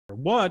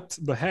What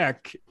the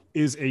heck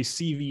is a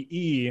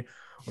CVE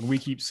when we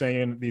keep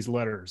saying these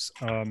letters?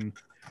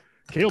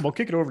 Caleb, I'll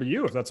kick it over to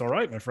you if that's all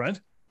right, my friend.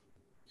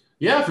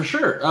 Yeah, for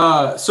sure.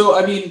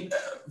 I mean,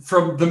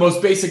 from the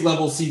most basic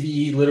level,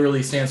 CVE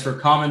literally stands for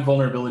Common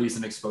Vulnerabilities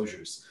and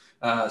Exposures.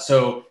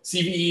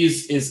 CVE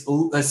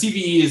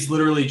is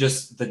literally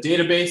just the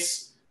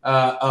database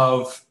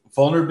of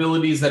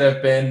vulnerabilities that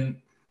have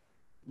been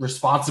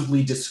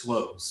responsibly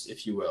disclosed,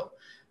 if you will.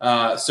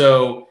 A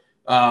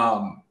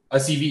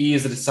CVE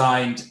is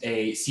assigned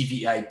a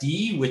CVE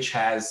ID, which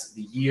has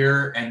the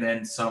year and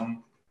then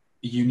some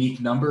unique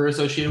number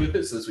associated with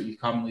it. So that's what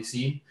you've commonly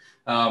seen.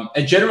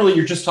 And generally,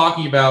 you're just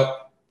talking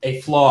about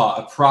a flaw,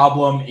 a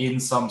problem in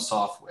some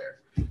software.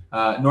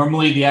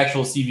 Normally, the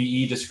actual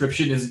CVE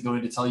description isn't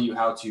going to tell you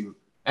how to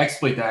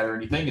exploit that or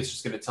anything. It's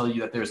just going to tell you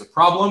that there's a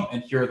problem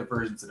and here are the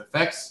versions it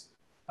affects.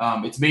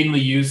 It's mainly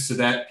used so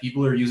that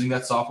people who are using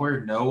that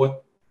software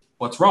know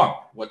what's wrong,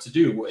 what to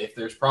do if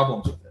there's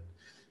problems with it.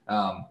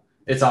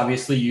 It's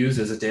obviously used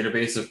as a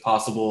database of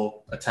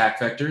possible attack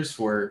vectors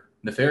for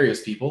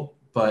nefarious people,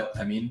 but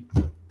I mean,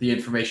 the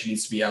information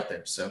needs to be out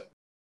there. So